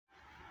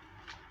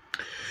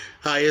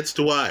Hi, it's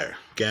Dwyer.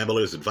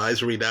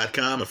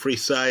 GamblersAdvisory.com, a free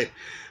site.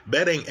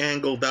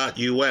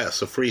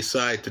 BettingAngle.us, a free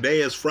site. Today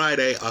is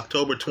Friday,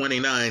 October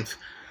 29th,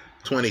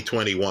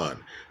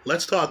 2021.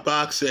 Let's talk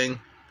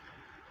boxing.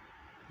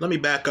 Let me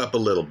back up a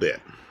little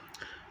bit.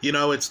 You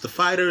know, it's the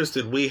fighters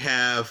that we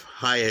have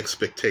high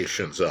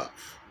expectations of,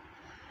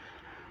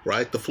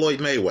 right? The Floyd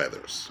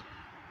Mayweathers,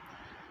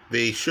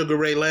 the Sugar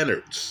Ray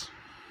Leonards,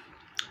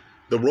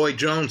 the Roy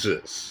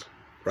Joneses,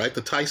 right?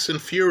 The Tyson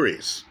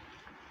Furies,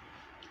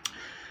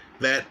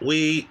 that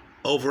we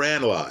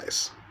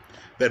overanalyze,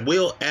 that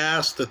we'll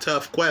ask the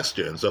tough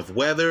questions of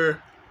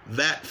whether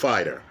that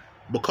fighter,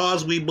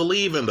 because we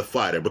believe in the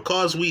fighter,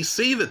 because we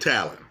see the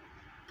talent,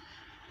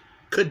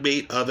 could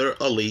beat other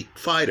elite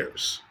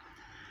fighters,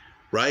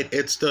 right?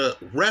 It's the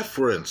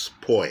reference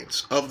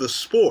points of the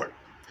sport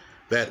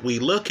that we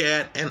look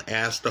at and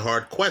ask the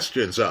hard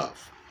questions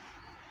of.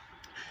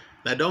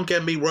 Now, don't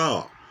get me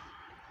wrong.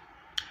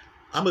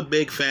 I'm a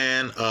big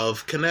fan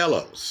of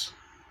Canelo's,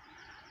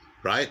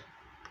 right?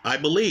 I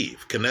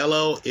believe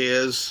Canelo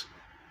is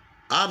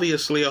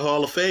obviously a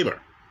Hall of Famer.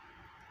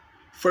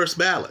 First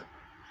ballot.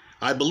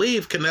 I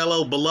believe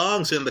Canelo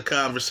belongs in the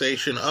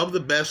conversation of the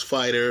best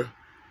fighter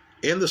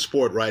in the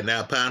sport right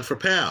now, pound for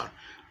pound.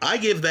 I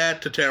give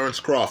that to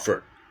Terence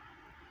Crawford,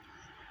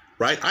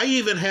 right? I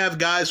even have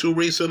guys who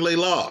recently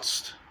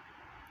lost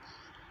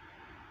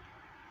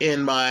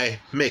in my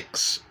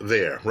mix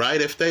there, right?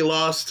 If they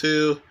lost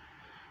to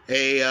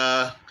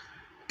a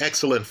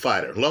excellent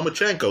fighter,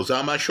 Lomachenko's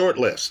on my short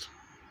list,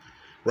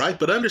 right?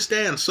 But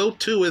understand, so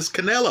too is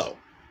Canelo.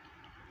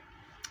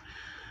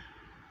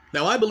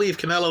 Now, I believe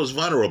Canelo is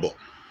vulnerable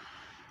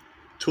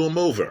to a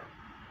mover.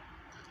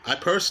 I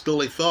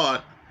personally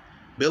thought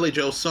Billy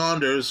Joe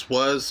Saunders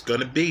was going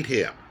to beat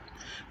him.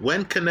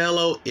 When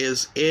Canelo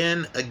is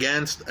in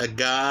against a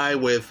guy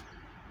with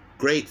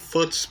great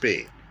foot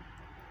speed,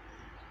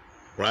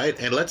 right?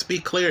 And let's be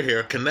clear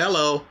here,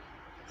 Canelo,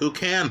 who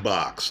can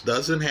box,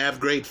 doesn't have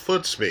great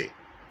foot speed.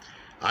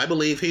 I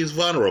believe he's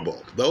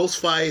vulnerable. Those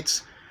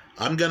fights,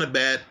 I'm going to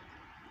bet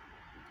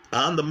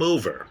on the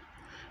mover.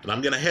 And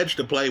I'm going to hedge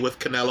the play with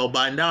Canelo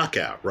by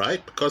knockout,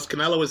 right? Because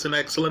Canelo is an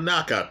excellent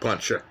knockout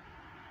puncher.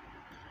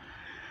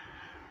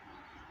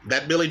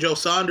 That Billy Joe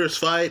Saunders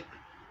fight,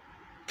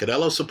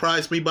 Canelo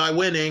surprised me by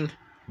winning,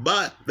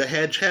 but the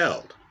hedge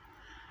held.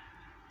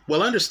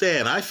 Well,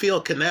 understand, I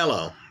feel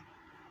Canelo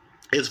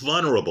is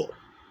vulnerable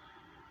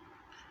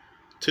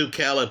to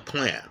Caleb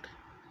Plant.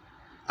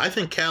 I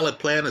think Caleb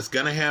Plant is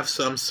going to have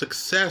some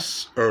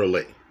success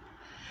early.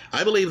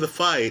 I believe the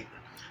fight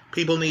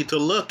people need to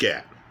look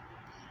at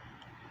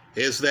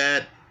is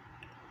that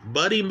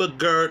Buddy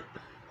McGirt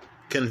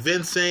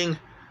convincing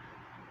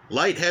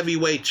light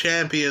heavyweight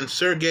champion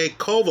Sergey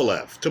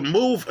Kovalev to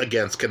move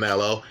against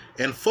Canelo.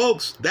 And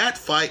folks, that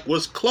fight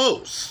was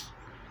close.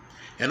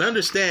 And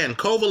understand,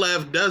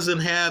 Kovalev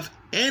doesn't have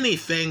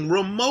anything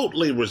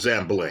remotely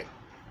resembling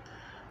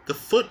the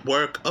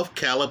footwork of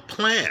Caleb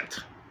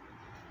Plant.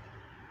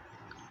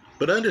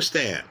 But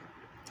understand,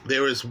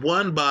 there is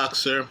one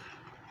boxer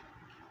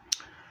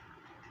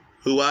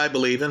who I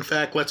believe, in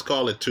fact, let's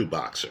call it two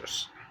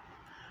boxers,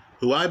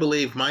 who I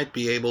believe might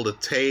be able to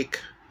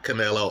take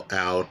Canelo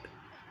out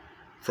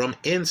from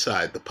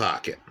inside the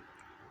pocket.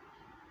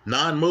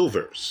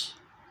 Non-movers,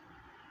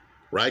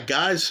 right?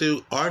 Guys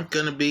who aren't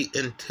going to be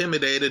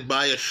intimidated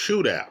by a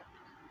shootout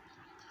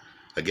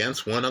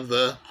against one of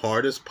the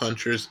hardest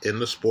punchers in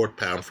the sport,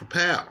 pound for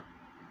pound,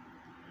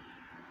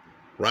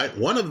 right?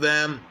 One of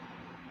them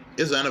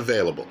is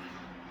unavailable.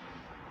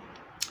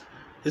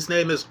 His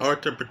name is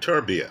Artur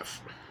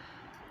Beterbiev,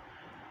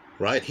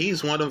 right?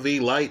 He's one of the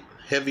light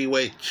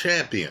heavyweight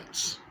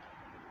champions.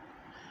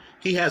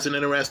 He has an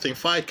interesting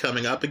fight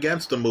coming up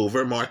against the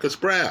mover, Marcus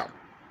Brown.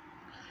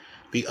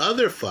 The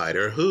other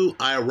fighter, who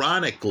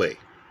ironically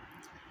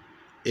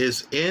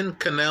is in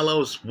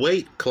Canelo's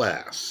weight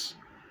class,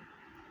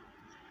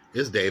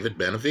 is David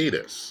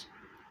Benavidez,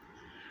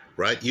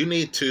 right? You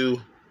need to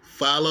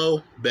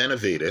follow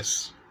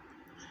Benavidez.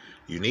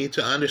 You need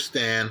to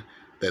understand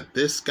that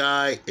this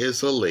guy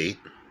is elite.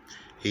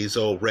 He's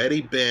already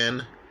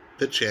been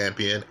the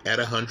champion at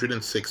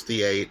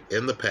 168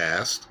 in the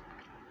past.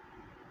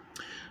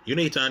 You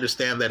need to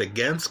understand that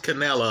against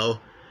Canelo,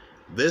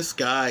 this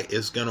guy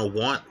is going to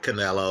want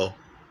Canelo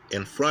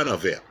in front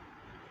of him,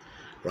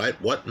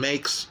 right? What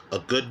makes a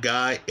good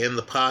guy in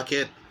the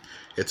pocket?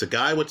 It's a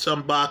guy with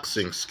some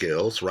boxing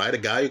skills, right? A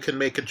guy who can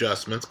make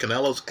adjustments.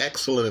 Canelo's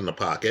excellent in the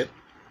pocket.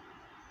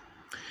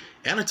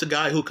 And it's a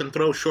guy who can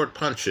throw short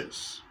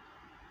punches,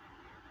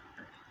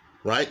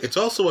 right? It's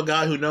also a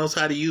guy who knows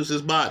how to use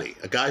his body,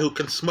 a guy who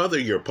can smother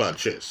your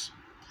punches,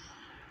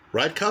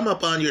 right? Come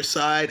up on your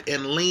side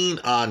and lean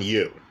on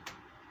you.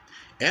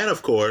 And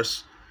of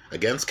course,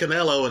 against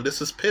Canelo, and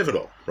this is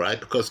pivotal, right?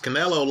 Because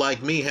Canelo,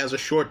 like me, has a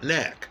short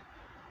neck.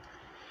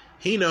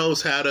 He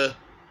knows how to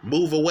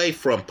move away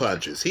from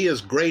punches. He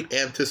has great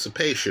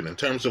anticipation in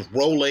terms of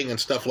rolling and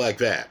stuff like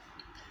that.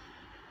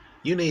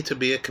 You need to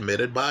be a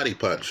committed body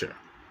puncher.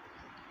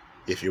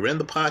 If you're in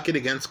the pocket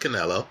against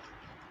Canelo,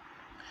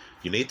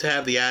 You need to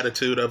have the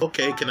attitude of,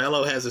 okay,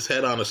 Canelo has his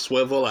head on a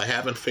swivel. I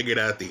haven't figured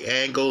out the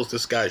angles.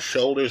 This guy's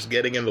shoulders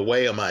getting in the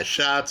way of my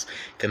shots.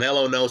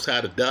 Canelo knows how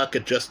to duck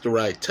at just the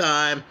right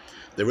time.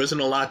 There isn't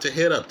a lot to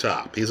hit up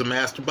top. He's a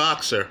master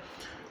boxer.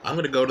 I'm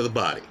going to go to the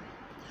body.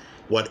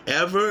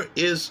 Whatever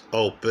is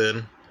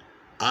open,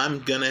 I'm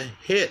going to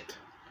hit.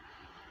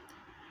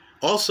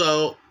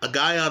 Also, a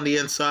guy on the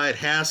inside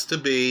has to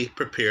be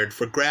prepared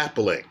for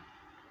grappling.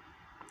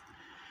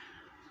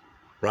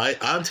 Right?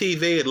 On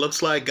TV, it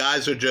looks like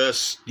guys are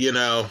just,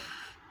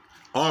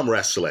 arm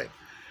wrestling.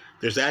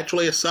 There's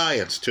actually a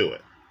science to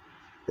it.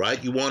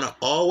 Right? You want to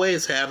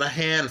always have a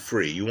hand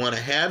free. You want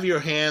to have your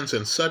hands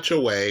in such a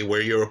way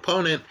where your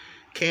opponent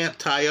can't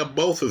tie up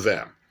both of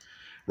them.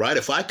 Right?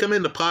 If I come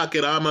in the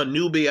pocket, I'm a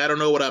newbie, I don't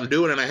know what I'm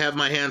doing, and I have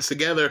my hands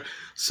together,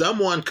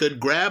 someone could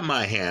grab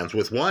my hands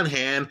with one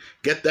hand,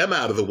 get them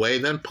out of the way,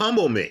 then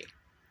pummel me.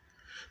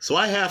 So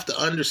I have to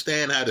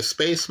understand how to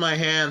space my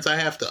hands. I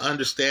have to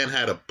understand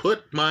how to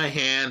put my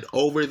hand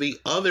over the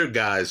other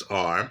guy's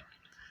arm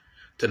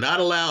to not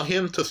allow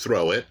him to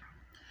throw it.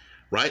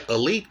 Right?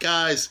 Elite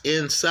guys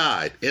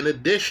inside, in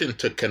addition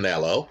to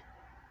Canelo.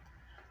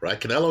 Right?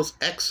 Canelo's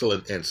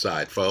excellent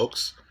inside,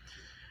 folks.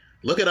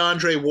 Look at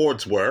Andre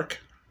Ward's work.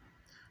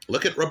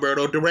 Look at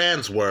Roberto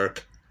Duran's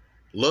work.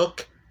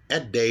 Look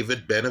at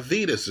David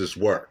Benavidez'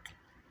 work.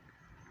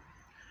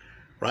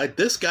 Right?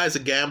 This guy's a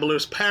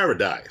gambler's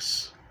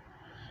paradise.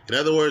 In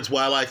other words,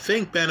 while I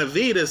think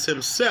Benavidez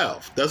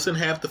himself doesn't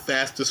have the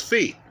fastest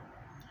feet,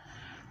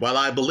 while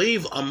I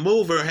believe a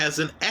mover has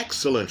an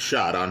excellent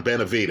shot on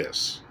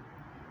Benavidez,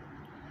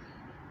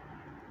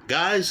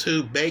 guys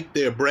who bake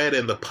their bread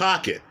in the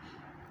pocket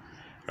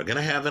are going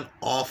to have an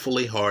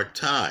awfully hard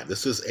time.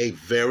 This is a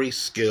very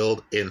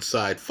skilled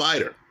inside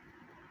fighter.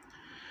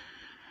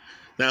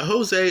 Now,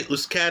 Jose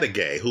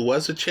Uzcategui, who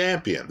was a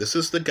champion, this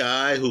is the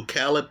guy who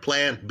Caleb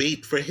Plant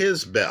beat for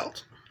his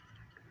belt,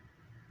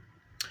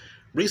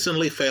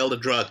 recently failed a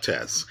drug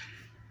test.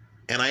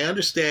 And I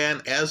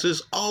understand, as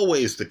is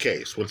always the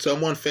case, when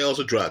someone fails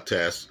a drug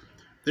test,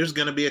 there's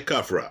going to be a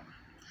cover-up.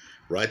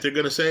 Right? They're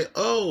going to say,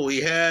 oh,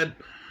 he had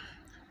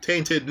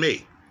tainted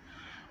meat.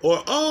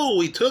 Or, oh,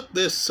 we took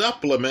this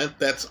supplement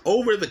that's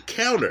over the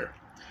counter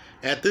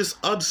at this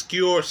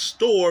obscure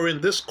store in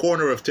this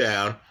corner of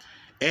town,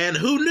 and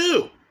who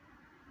knew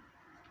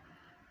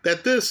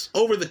that this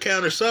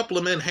over-the-counter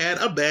supplement had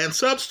a banned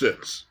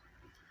substance?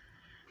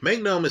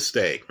 Make no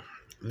mistake,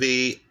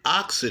 the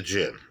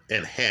oxygen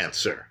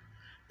enhancer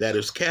that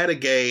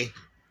Uzcategui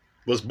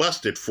was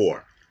busted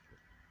for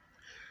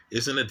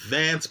is an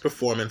advanced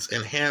performance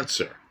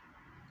enhancer.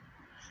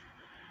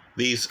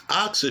 These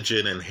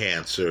oxygen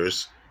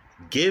enhancers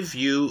give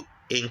you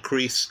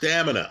increased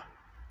stamina.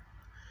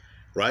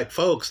 Right,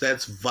 folks?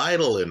 That's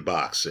vital in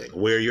boxing.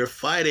 Where you're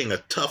fighting a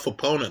tough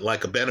opponent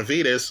like a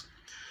Benavidez,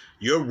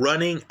 you're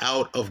running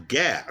out of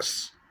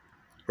gas.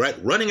 Right?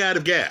 Running out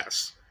of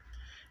gas.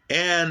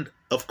 And,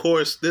 of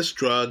course, this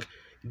drug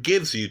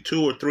gives you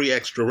 2 or 3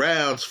 extra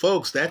rounds.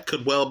 Folks, that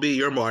could well be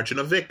your margin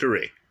of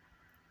victory.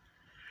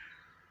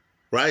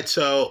 Right?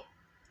 So,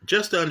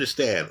 just to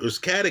understand,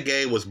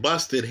 Uzcategui was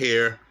busted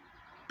here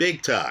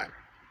big time.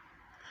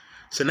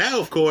 So now,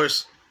 of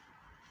course,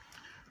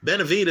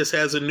 Benavidez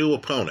has a new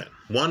opponent.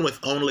 One with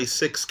only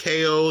 6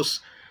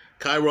 KOs,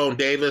 Kyrone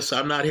Davis.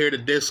 I'm not here to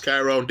diss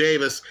Kyrone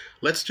Davis.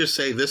 Let's just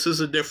say this is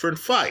a different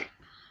fight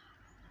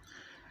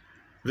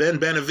than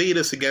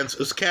Benavidez against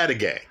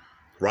Uzcategui,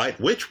 right?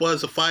 Which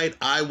was a fight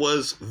I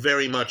was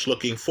very much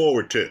looking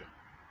forward to.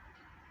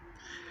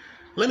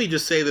 Let me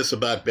just say this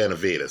about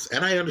Benavidez,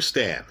 and I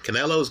understand.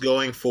 Canelo's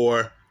going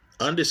for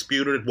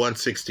undisputed at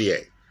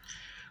 168.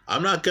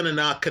 I'm not going to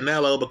knock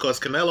Canelo because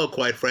Canelo,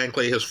 quite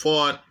frankly, has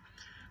fought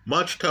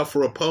much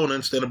tougher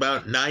opponents than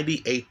about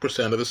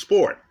 98% of the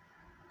sport.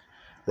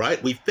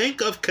 Right? We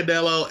think of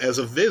Canelo as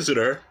a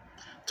visitor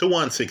to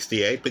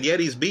 168, but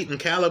yet he's beaten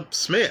Caleb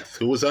Smith,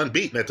 who was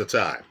unbeaten at the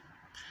time.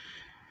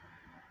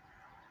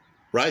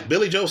 Right?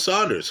 Billy Joe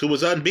Saunders, who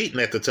was unbeaten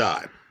at the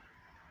time.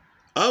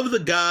 Of the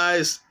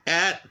guys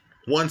at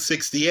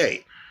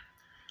 168,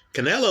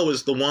 Canelo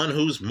is the one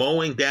who's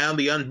mowing down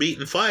the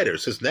unbeaten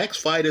fighters. His next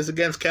fight is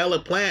against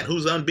Caleb Plant,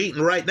 who's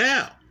unbeaten right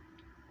now.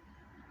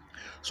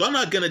 So I'm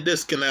not going to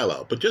diss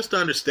Canelo, but just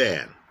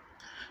understand,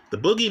 the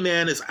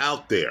boogeyman is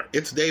out there.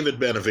 It's David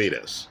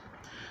Benavidez.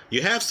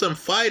 You have some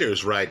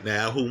fighters right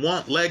now who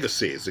want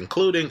legacies,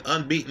 including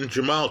unbeaten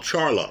Jermall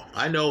Charlo.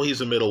 I know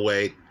he's a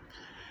middleweight,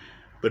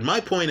 but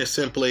my point is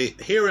simply,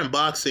 here in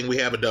boxing we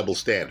have a double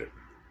standard.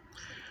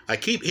 I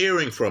keep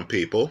hearing from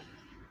people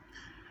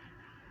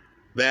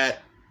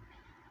that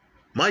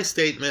my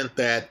statement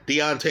that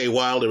Deontay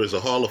Wilder is a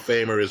Hall of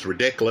Famer is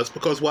ridiculous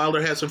because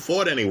Wilder hasn't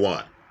fought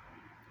anyone.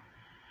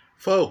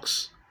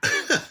 Folks,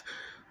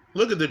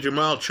 look at the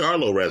Jermall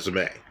Charlo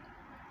resume,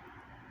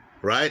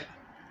 right?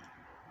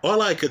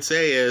 All I could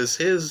say is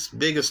his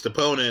biggest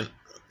opponent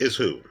is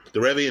who?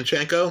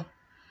 Derevianchenko?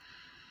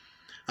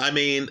 I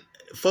mean,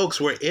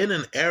 folks, we're in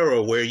an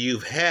era where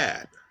you've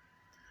had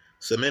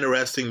some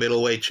interesting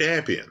middleweight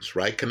champions,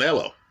 right?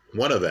 Canelo,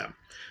 one of them.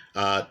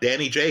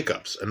 Danny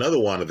Jacobs, another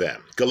one of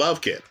them,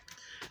 Golovkin,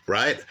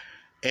 right?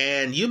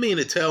 And you mean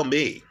to tell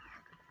me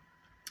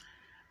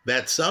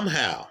that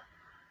somehow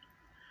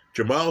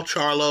Jermall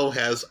Charlo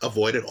has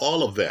avoided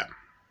all of them?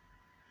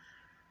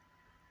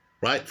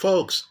 Right,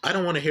 folks, I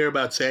don't want to hear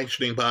about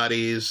sanctioning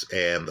bodies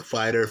and the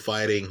fighter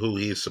fighting who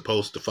he's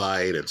supposed to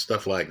fight and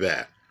stuff like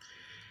that.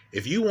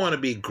 If you want to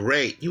be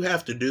great, you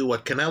have to do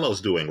what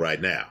Canelo's doing right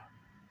now.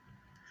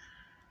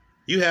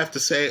 You have to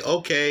say,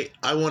 okay,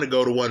 I want to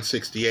go to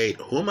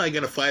 168. Who am I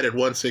going to fight at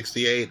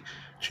 168?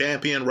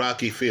 Champion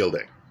Rocky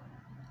Fielding.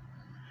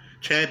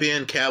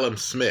 Champion Callum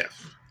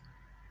Smith.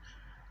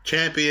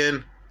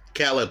 Champion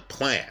Caleb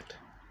Plant.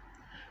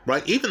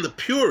 Right? Even the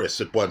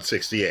purists at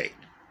 168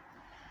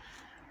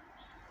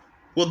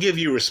 will give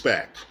you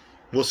respect.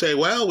 We'll say,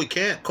 well, we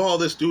can't call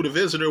this dude a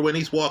visitor when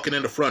he's walking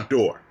in the front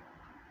door.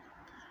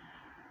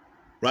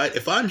 Right?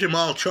 If I'm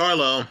Jermall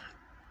Charlo,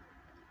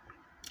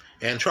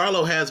 and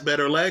Charlo has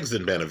better legs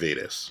than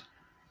Benavidez,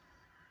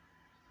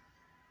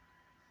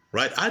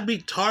 right, I'd be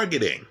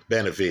targeting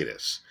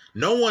Benavidez.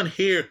 No one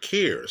here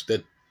cares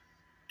that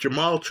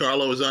Jermall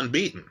Charlo is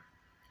unbeaten.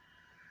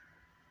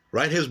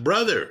 Right? His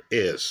brother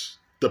is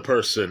the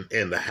person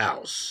in the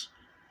house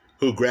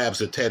who grabs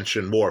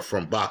attention more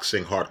from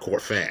boxing hardcore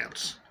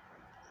fans.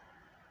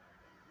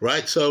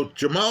 Right? So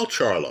Jermall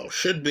Charlo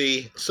should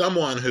be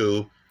someone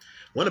who,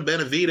 when a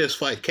Benavidez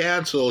fight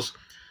cancels,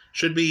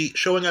 should be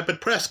showing up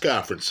at press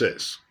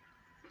conferences.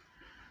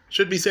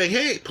 Should be saying,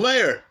 hey,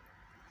 player,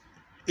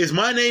 is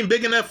my name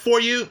big enough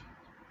for you?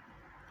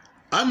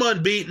 I'm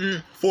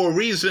unbeaten for a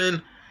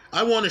reason.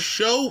 I want to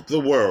show the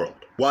world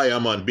why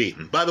I'm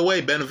unbeaten. By the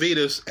way,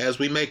 Benavidez, as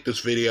we make this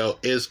video,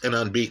 is an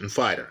unbeaten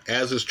fighter,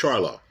 as is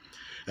Charlo.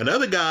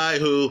 Another guy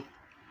who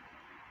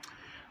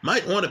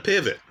might want to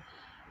pivot,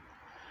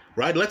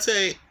 right? Let's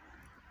say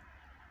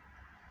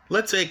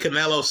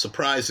Canelo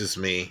surprises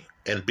me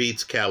and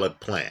beats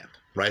Caleb Plant,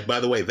 right? By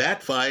the way,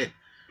 that fight,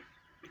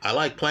 I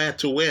like Plant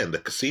to win. The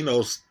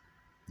casino's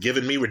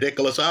giving me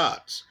ridiculous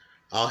odds.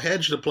 I'll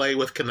hedge the play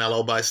with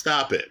Canelo by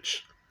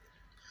stoppage,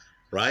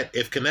 right?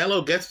 If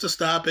Canelo gets to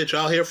stoppage,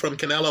 I'll hear from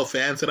Canelo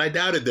fans that I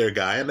doubted their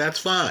guy, and that's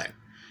fine,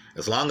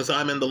 as long as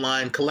I'm in the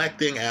line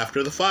collecting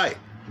after the fight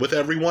with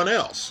everyone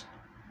else,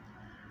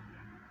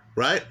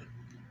 right?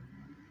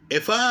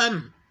 If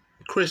I'm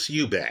Chris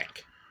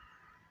Eubank,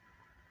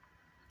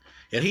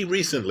 and he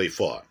recently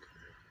fought,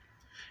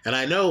 and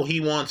I know he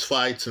wants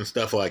fights and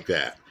stuff like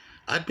that,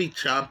 I'd be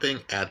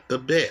chomping at the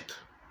bit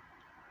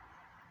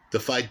to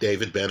fight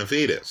David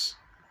Benavidez.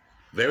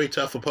 Very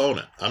tough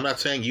opponent. I'm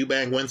not saying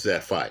Eubank wins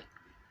that fight.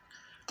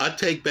 I'd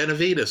take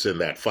Benavidez in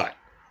that fight.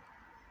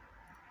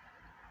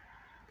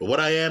 But what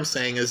I am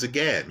saying is,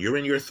 again, you're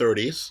in your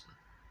 30s.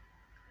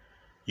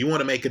 You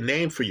want to make a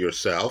name for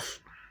yourself.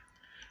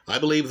 I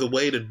believe the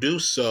way to do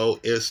so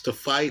is to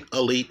fight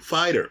elite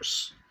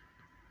fighters.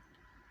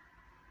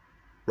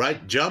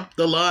 Right? Jump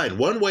the line.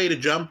 One way to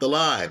jump the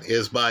line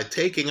is by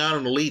taking on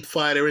an elite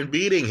fighter and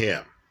beating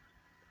him.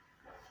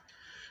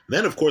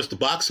 Then, of course, the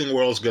boxing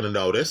world's going to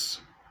notice.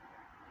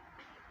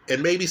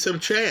 And maybe some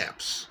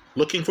champs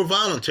looking for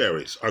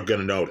voluntaries are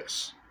going to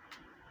notice.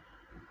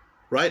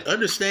 Right?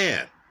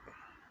 Understand.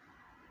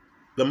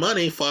 The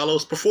money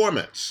follows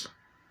performance.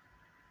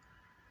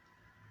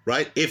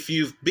 Right? If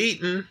you've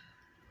beaten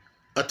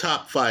a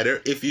top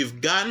fighter, if you've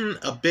gotten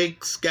a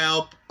big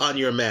scalp on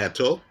your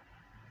mantle,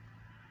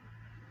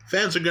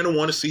 fans are going to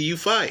want to see you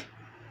fight.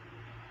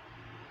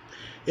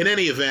 In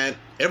any event,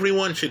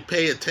 everyone should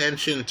pay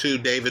attention to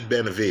David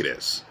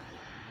Benavidez.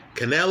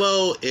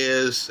 Canelo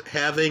is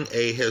having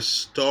a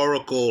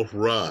historical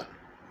run.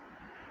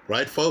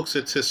 Right, folks?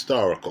 It's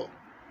historical.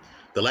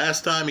 The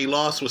last time he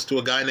lost was to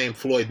a guy named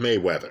Floyd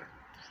Mayweather.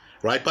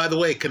 Right? By the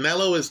way,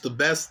 Canelo is the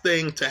best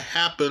thing to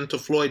happen to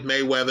Floyd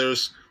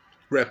Mayweather's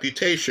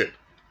reputation.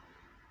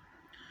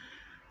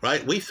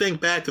 Right? We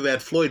think back to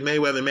that Floyd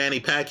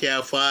Mayweather-Manny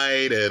Pacquiao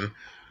fight, and,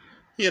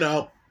 you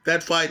know,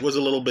 that fight was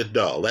a little bit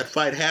dull. That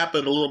fight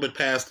happened a little bit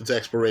past its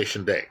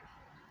expiration date.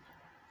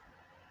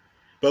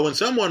 But when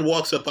someone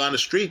walks up on the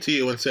street to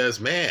you and says,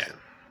 man,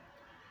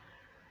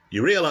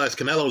 you realize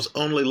Canelo's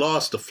only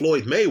lost to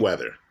Floyd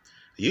Mayweather,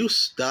 you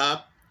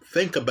stop,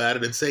 think about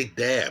it, and say,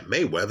 damn,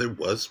 Mayweather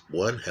was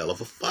one hell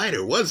of a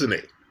fighter, wasn't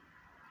he?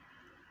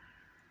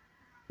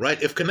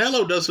 Right? If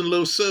Canelo doesn't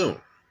lose soon,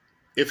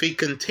 if he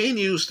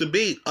continues to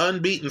beat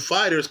unbeaten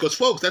fighters, because,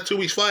 folks, that's who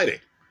he's fighting.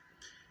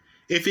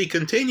 If he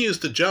continues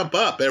to jump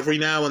up every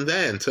now and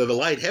then to the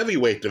light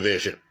heavyweight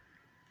division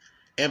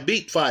and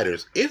beat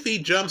fighters, if he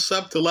jumps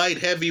up to light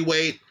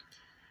heavyweight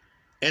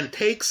and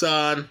takes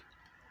on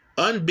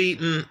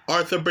unbeaten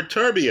Arthur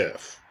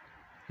Beterbiev,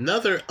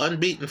 another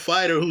unbeaten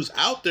fighter who's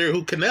out there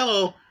who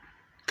Canelo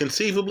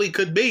conceivably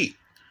could beat.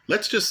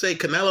 Let's just say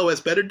Canelo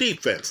has better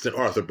defense than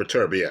Arthur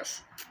Beterbiev.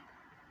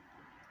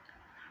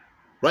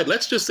 Right?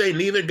 Let's just say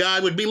neither guy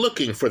would be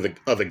looking for the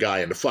other guy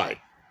in the fight.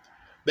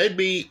 They'd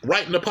be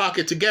right in the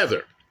pocket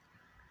together.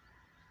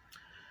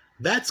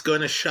 That's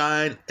going to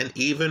shine an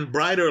even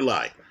brighter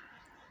light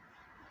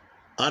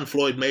on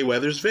Floyd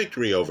Mayweather's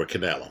victory over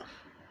Canelo.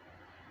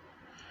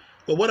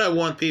 But what I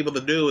want people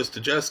to do is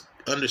to just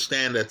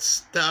understand that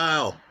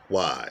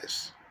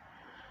style-wise,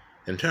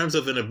 in terms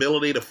of an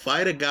ability to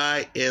fight a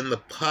guy in the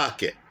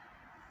pocket,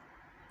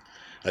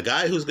 a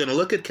guy who's going to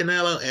look at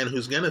Canelo and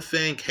who's going to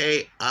think,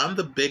 hey, I'm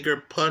the bigger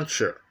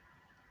puncher.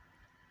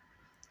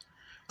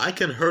 I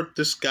can hurt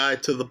this guy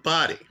to the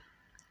body.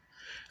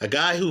 A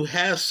guy who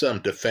has some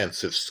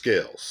defensive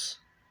skills.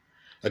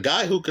 A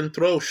guy who can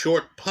throw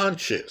short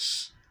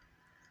punches.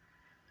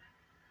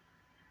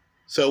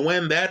 So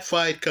when that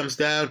fight comes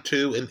down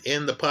to an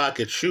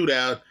in-the-pocket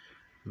shootout,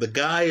 the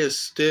guy is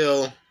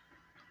still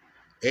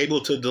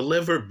able to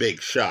deliver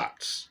big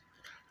shots.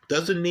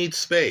 Doesn't need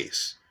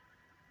space.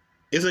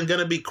 Isn't going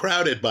to be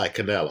crowded by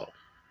Canelo.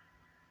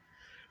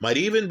 Might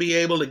even be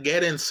able to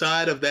get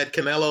inside of that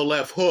Canelo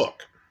left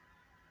hook.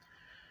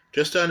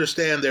 Just to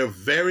understand, there are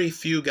very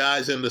few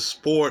guys in the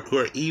sport who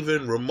are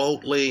even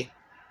remotely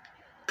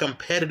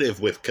competitive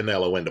with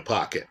Canelo in the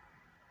pocket.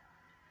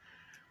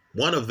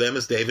 One of them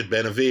is David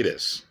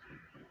Benavidez.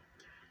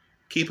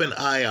 Keep an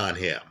eye on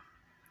him.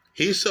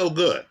 He's so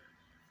good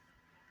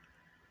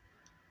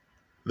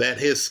that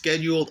his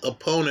scheduled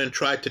opponent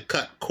tried to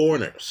cut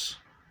corners.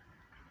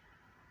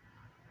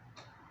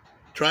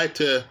 Tried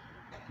to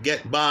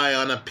get by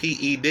on a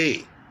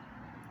PED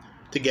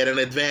to get an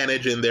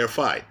advantage in their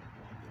fight.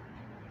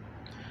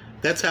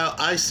 That's how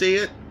I see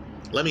it.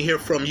 Let me hear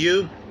from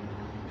you.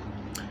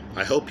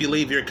 I hope you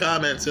leave your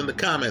comments in the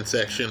comment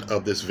section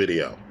of this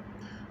video.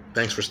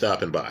 Thanks for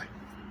stopping by.